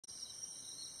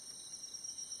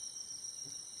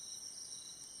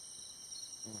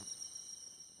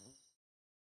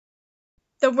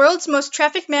The world's most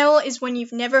trafficked mammal is one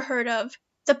you've never heard of,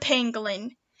 the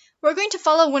pangolin. We're going to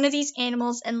follow one of these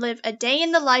animals and live a day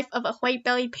in the life of a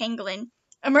white-bellied pangolin,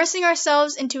 immersing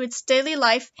ourselves into its daily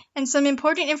life and some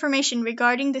important information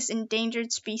regarding this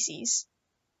endangered species.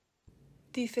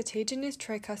 The Phytagenous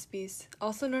tricuspis,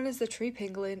 also known as the tree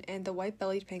pangolin and the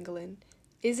white-bellied pangolin,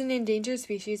 is an endangered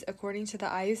species according to the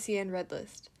IUCN Red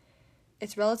List.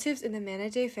 Its relatives in the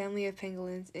Manidae family of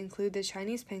pangolins include the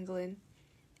Chinese pangolin,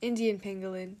 Indian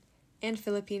pangolin, and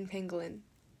Philippine pangolin.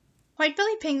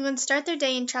 White-bellied pangolins start their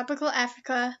day in tropical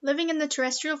Africa, living in the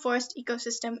terrestrial forest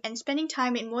ecosystem and spending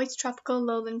time in moist tropical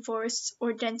lowland forests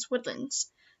or dense woodlands.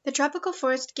 The tropical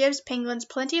forest gives pangolins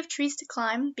plenty of trees to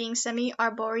climb, being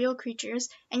semi-arboreal creatures,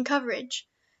 and coverage.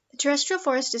 The terrestrial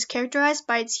forest is characterized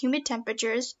by its humid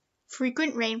temperatures,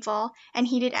 frequent rainfall, and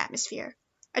heated atmosphere.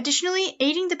 Additionally,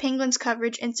 aiding the pangolins'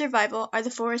 coverage and survival are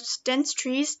the forest's dense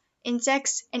trees,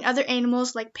 insects, and other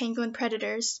animals like pangolin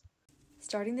predators.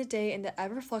 Starting the day in the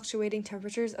ever-fluctuating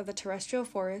temperatures of the terrestrial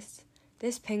forests,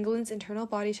 this pangolin's internal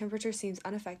body temperature seems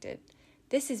unaffected.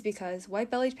 This is because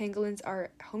white-bellied pangolins are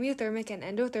homeothermic and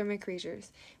endothermic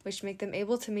creatures, which make them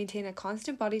able to maintain a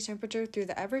constant body temperature through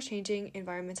the ever-changing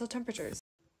environmental temperatures.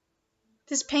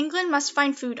 This pangolin must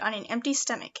find food on an empty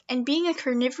stomach, and being a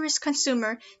carnivorous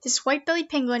consumer, this white-bellied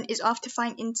pangolin is off to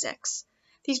find insects.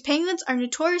 These pangolins are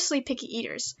notoriously picky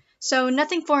eaters, so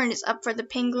nothing foreign is up for the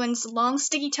pangolin's long,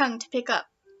 sticky tongue to pick up.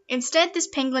 Instead, this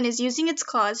pangolin is using its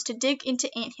claws to dig into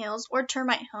anthills or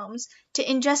termite homes to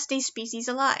ingest these species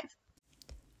alive.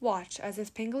 Watch as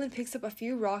this pangolin picks up a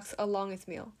few rocks along its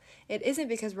meal. It isn't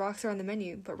because rocks are on the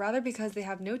menu, but rather because they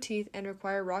have no teeth and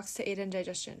require rocks to aid in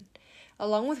digestion.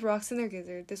 Along with rocks in their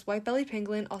gizzard, this white-bellied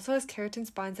pangolin also has keratin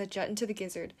spines that jut into the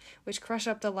gizzard, which crush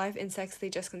up the live insects they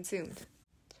just consumed.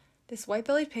 This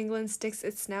white-bellied pangolin sticks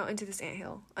its snout into this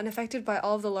anthill, unaffected by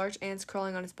all of the large ants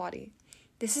crawling on its body.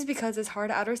 This is because its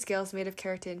hard outer scales made of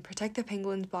keratin protect the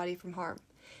pangolin's body from harm.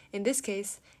 In this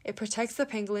case, it protects the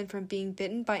pangolin from being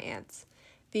bitten by ants.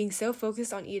 Being so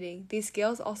focused on eating, these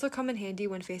scales also come in handy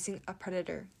when facing a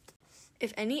predator.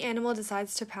 If any animal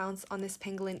decides to pounce on this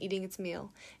pangolin eating its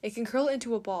meal, it can curl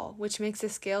into a ball, which makes the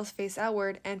scales face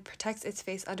outward and protects its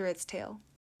face under its tail.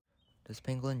 This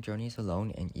pangolin journeys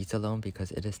alone and eats alone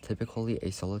because it is typically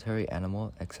a solitary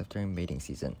animal except during mating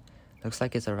season. Looks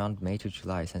like it's around May to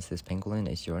July since this pangolin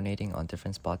is urinating on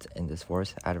different spots in this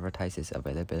forest advertises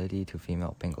availability to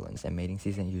female pangolins, and mating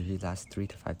season usually lasts 3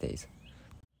 to 5 days.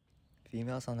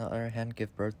 Females, on the other hand,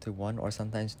 give birth to 1 or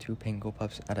sometimes 2 pango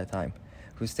pups at a time,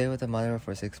 who stay with the mother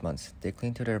for 6 months. They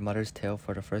cling to their mother's tail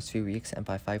for the first few weeks, and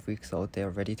by 5 weeks old, they are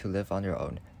ready to live on their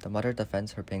own. The mother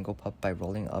defends her pango pup by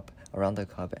rolling up around the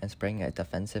cub and spraying a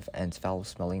defensive and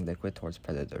foul-smelling liquid towards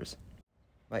predators.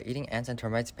 By eating ants and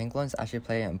termites, pangolins actually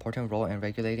play an important role in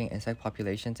regulating insect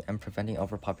populations and preventing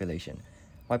overpopulation.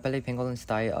 White-bellied pangolin's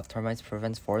diet of termites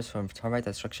prevents forests from termite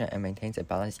destruction and maintains a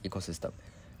balanced ecosystem.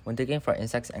 When digging for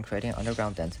insects and creating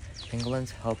underground dens,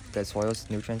 pangolins help the soil's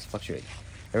nutrients fluctuate,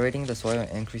 aerating the soil and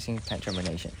increasing plant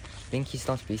germination. Being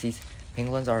keystone species,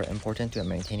 pangolins are important to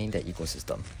maintaining the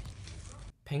ecosystem.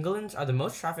 Pangolins are the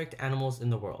most trafficked animals in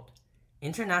the world.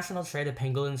 International trade of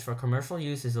pangolins for commercial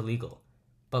use is illegal,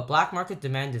 but black market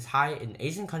demand is high in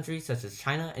Asian countries such as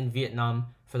China and Vietnam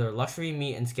for their luxury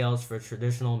meat and scales for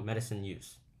traditional medicine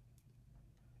use.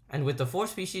 And with the 4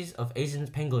 species of Asian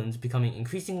pangolins becoming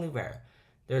increasingly rare,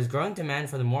 there is growing demand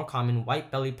for the more common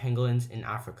white-bellied pangolins in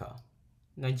Africa.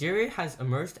 Nigeria has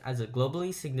emerged as a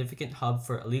globally significant hub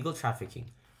for illegal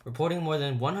trafficking, reporting more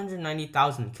than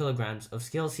 190,000 kilograms of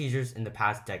scale seizures in the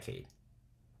past decade.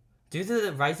 Due to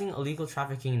the rising illegal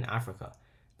trafficking in Africa,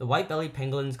 the white-bellied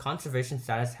pangolin's conservation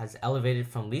status has elevated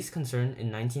from least concern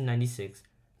in 1996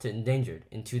 to endangered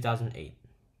in 2008.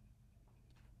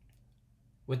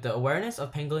 With the awareness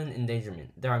of pangolin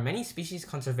endangerment, there are many species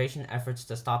conservation efforts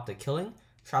to stop the killing,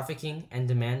 trafficking, and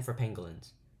demand for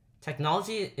pangolins.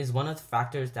 Technology is one of the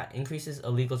factors that increases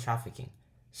illegal trafficking.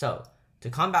 So, to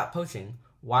combat poaching,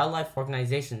 wildlife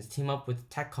organizations team up with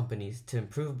tech companies to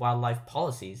improve wildlife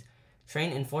policies,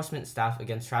 train enforcement staff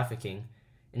against trafficking,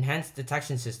 enhance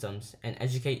detection systems, and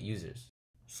educate users.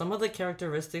 Some of the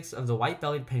characteristics of the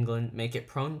white-bellied pangolin make it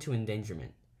prone to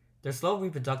endangerment. Their slow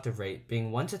reproductive rate,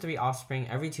 being 1 to 3 offspring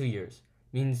every 2 years,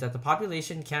 means that the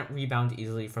population can't rebound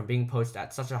easily from being poached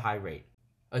at such a high rate.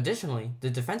 Additionally, the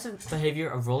defensive behavior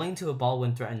of rolling to a ball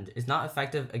when threatened is not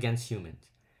effective against humans.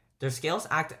 Their scales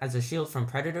act as a shield from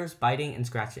predators biting and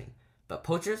scratching, but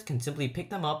poachers can simply pick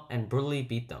them up and brutally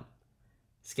beat them.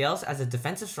 Scales as a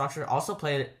defensive structure also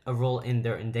play a role in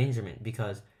their endangerment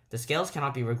because the scales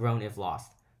cannot be regrown if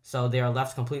lost, so they are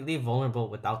left completely vulnerable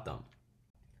without them.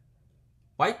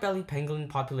 white-bellied pangolin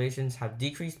populations have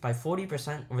decreased by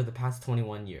 40% over the past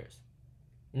 21 years.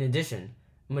 In addition,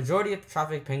 a majority of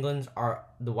trafficked pangolins are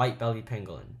the white-bellied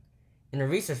pangolin. In a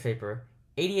research paper,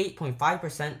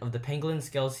 88.5% of the pangolin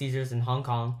scale seizures in Hong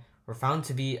Kong were found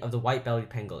to be of the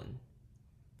white-bellied pangolin.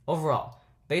 Overall,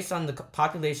 based on the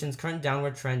population's current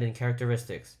downward trend and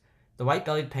characteristics, the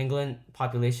white-bellied pangolin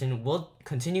population will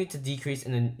continue to decrease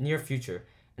in the near future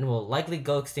and will likely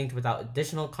go extinct without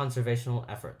additional conservational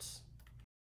efforts.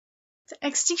 The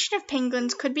extinction of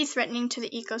pangolins could be threatening to the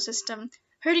ecosystem,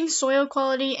 hurting soil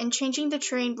quality and changing the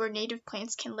terrain where native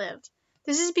plants can live.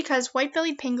 This is because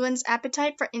white-bellied pangolins'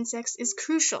 appetite for insects is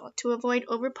crucial to avoid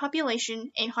overpopulation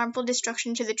and harmful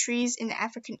destruction to the trees in the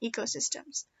African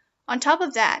ecosystems. On top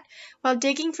of that, while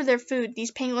digging for their food,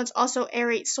 these pangolins also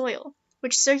aerate soil,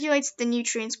 which circulates the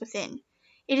nutrients within.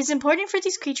 It is important for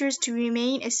these creatures to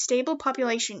remain a stable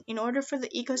population in order for the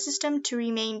ecosystem to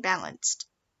remain balanced.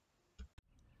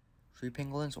 Tree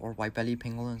pangolins or white-bellied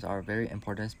pangolins are a very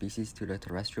important species to the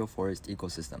terrestrial forest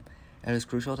ecosystem. It is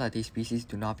crucial that these species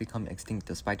do not become extinct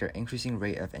despite their increasing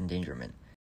rate of endangerment.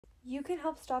 You can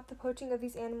help stop the poaching of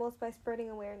these animals by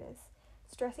spreading awareness,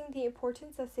 stressing the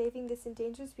importance of saving this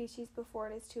endangered species before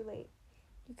it is too late.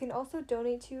 You can also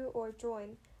donate to or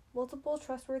join multiple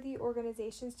trustworthy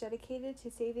organizations dedicated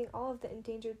to saving all of the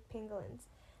endangered pangolins,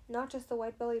 not just the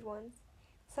white-bellied ones,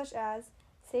 such as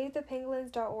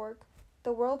SaveThePangolins.org,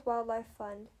 the World Wildlife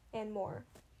Fund, and more.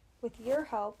 With your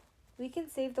help, we can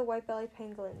save the white-bellied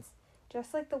pangolins,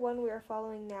 just like the one we are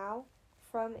following now,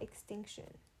 from extinction.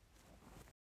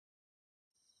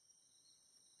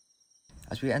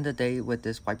 As we end the day with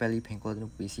this white-bellied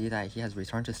pangolin, we see that he has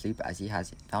returned to sleep as he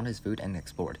has found his food and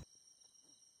explored.